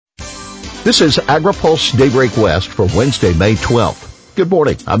This is AgriPulse Daybreak West for Wednesday, May 12th. Good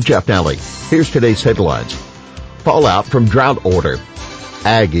morning. I'm Jeff Nally. Here's today's headlines. Fallout from drought order.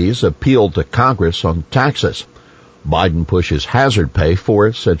 Aggies appeal to Congress on taxes. Biden pushes hazard pay for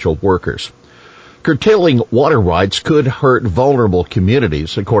essential workers. Curtailing water rights could hurt vulnerable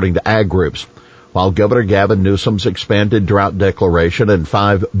communities, according to ag groups. While Governor Gavin Newsom's expanded drought declaration and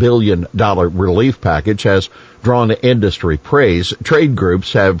 $5 billion relief package has drawn industry praise, trade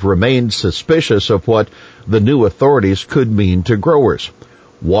groups have remained suspicious of what the new authorities could mean to growers.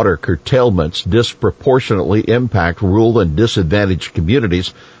 Water curtailments disproportionately impact rural and disadvantaged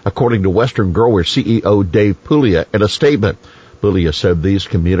communities, according to Western Growers CEO Dave Puglia in a statement. Puglia said these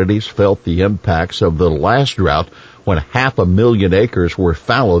communities felt the impacts of the last drought when 500,000 acres were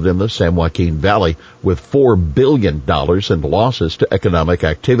fallowed in the San Joaquin Valley, with $4 billion in losses to economic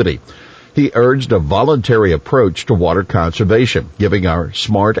activity. He urged a voluntary approach to water conservation, giving our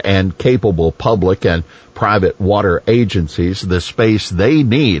smart and capable public and private water agencies the space they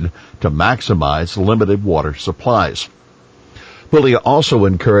need to maximize limited water supplies. Puglia also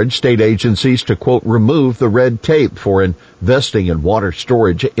encouraged state agencies to, quote, remove the red tape for investing in water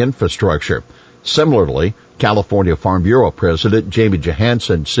storage infrastructure. Similarly, California Farm Bureau President Jamie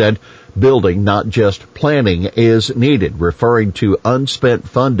Johansson said building, not just planning, is needed, referring to unspent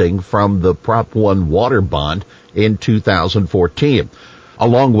funding from the Prop 1 water bond in 2014.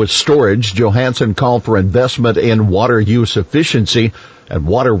 Along with storage, Johansson called for investment in water use efficiency and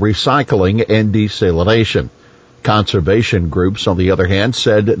water recycling and desalination. Conservation groups, on the other hand,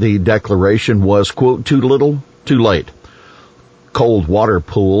 said the declaration was, quote, too little, too late. Cold water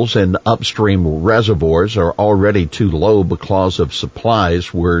pools and upstream reservoirs are already too low because of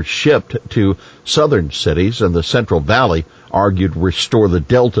supplies were shipped to southern cities, and the Central Valley argued restore the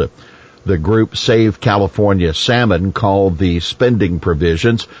Delta. The group Save California Salmon called the spending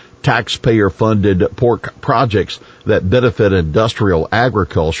provisions taxpayer-funded pork projects that benefit industrial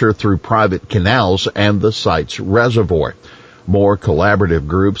agriculture through private canals and the site's reservoir. More collaborative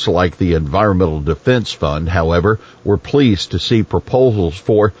groups like the Environmental Defense Fund, however, were pleased to see proposals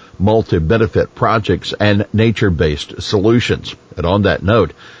for multi-benefit projects and nature-based solutions. And on that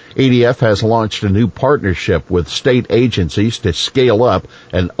note, EDF has launched a new partnership with state agencies to scale up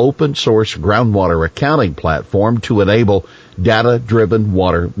an open-source groundwater accounting platform to enable data-driven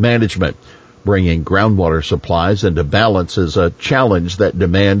water management. Bringing groundwater supplies into balance is a challenge that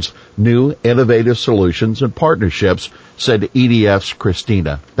demands new, innovative solutions and partnerships, said EDF's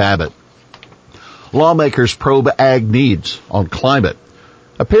Christina Babbitt. Lawmakers probe ag needs on climate.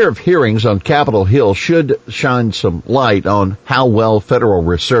 A pair of hearings on Capitol Hill should shine some light on how well federal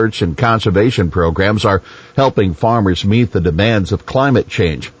research and conservation programs are helping farmers meet the demands of climate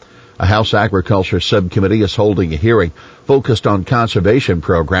change. A House Agriculture Subcommittee is holding a hearing focused on conservation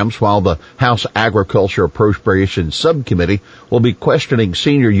programs, while the House Agriculture Appropriations Subcommittee will be questioning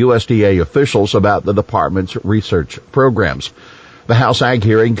senior USDA officials about the department's research programs. The House Ag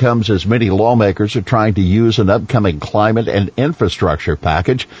hearing comes as many lawmakers are trying to use an upcoming climate and infrastructure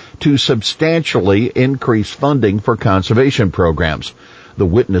package to substantially increase funding for conservation programs. The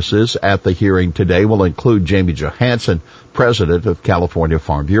witnesses at the hearing today will include Jamie Johansson, president of California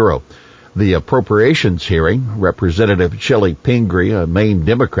Farm Bureau. The appropriations hearing, Representative Shelley Pingree, a Maine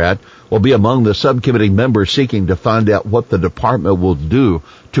Democrat, will be among the subcommittee members seeking to find out what the department will do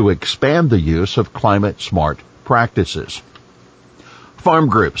to expand the use of climate-smart practices. Farm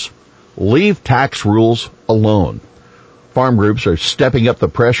groups, leave tax rules alone. Farm groups are stepping up the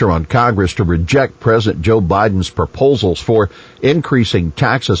pressure on Congress to reject President Joe Biden's proposals for increasing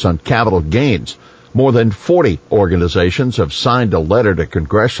taxes on capital gains. More than 40 organizations have signed a letter to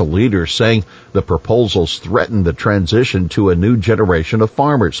congressional leaders saying the proposals threaten the transition to a new generation of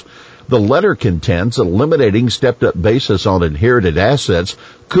farmers. The letter contends eliminating stepped-up basis on inherited assets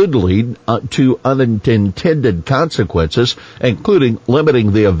could lead to unintended consequences, including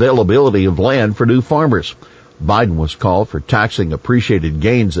limiting the availability of land for new farmers. Biden was called for taxing appreciated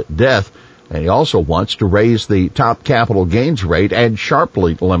gains at death, and he also wants to raise the top capital gains rate and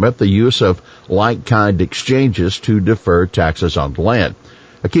sharply limit the use of like-kind exchanges to defer taxes on land.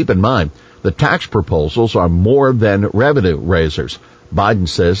 Keep in mind, the tax proposals are more than revenue raisers. Biden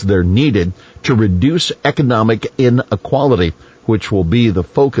says they're needed to reduce economic inequality, which will be the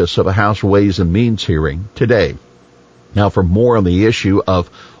focus of a House Ways and Means hearing today. Now, for more on the issue of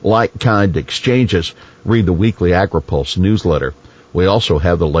like-kind exchanges, read the weekly AgriPulse newsletter. We also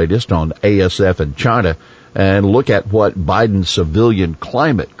have the latest on ASF in China and look at what Biden's Civilian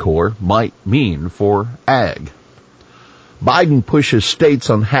Climate Corps might mean for ag. Biden pushes states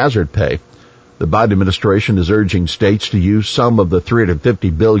on hazard pay. The Biden administration is urging states to use some of the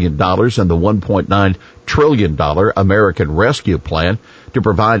 $350 billion and the $1.9 trillion American Rescue Plan to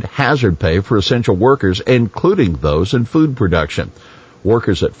provide hazard pay for essential workers, including those in food production.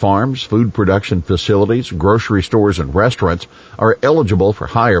 Workers at farms, food production facilities, grocery stores, and restaurants are eligible for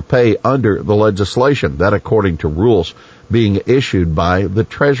higher pay under the legislation, that according to rules being issued by the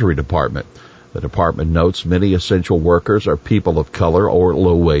Treasury Department. The department notes many essential workers are people of color or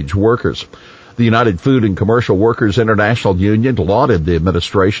low-wage workers. The United Food and Commercial Workers International Union lauded the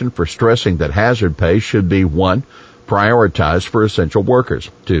administration for stressing that hazard pay should be 1, prioritized for essential workers.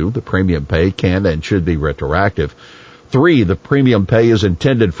 2, the premium pay can and should be retroactive. 3, the premium pay is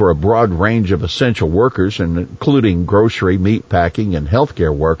intended for a broad range of essential workers, including grocery, meat packing, and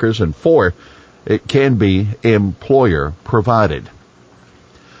healthcare workers. And 4, it can be employer provided.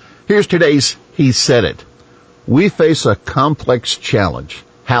 Here's today's He Said It. We face a complex challenge: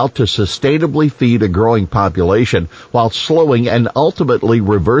 how to sustainably feed a growing population while slowing and ultimately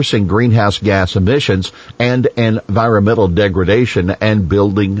reversing greenhouse gas emissions and environmental degradation and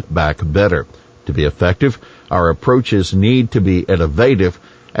building back better. To be effective, our approaches need to be innovative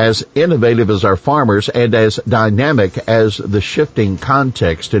as our farmers and as dynamic as the shifting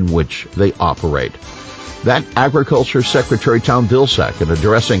context in which they operate. That Agriculture Secretary Tom Vilsack in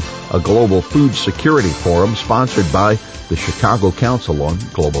addressing a global food security forum sponsored by the Chicago Council on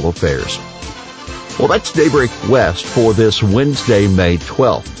Global Affairs. Well, that's Daybreak West for this Wednesday, May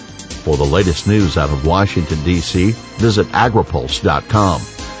 12th. For the latest news out of Washington, D.C., visit agripulse.com.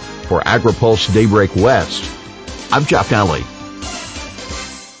 For AgriPulse Daybreak West, I'm Jeff Alley.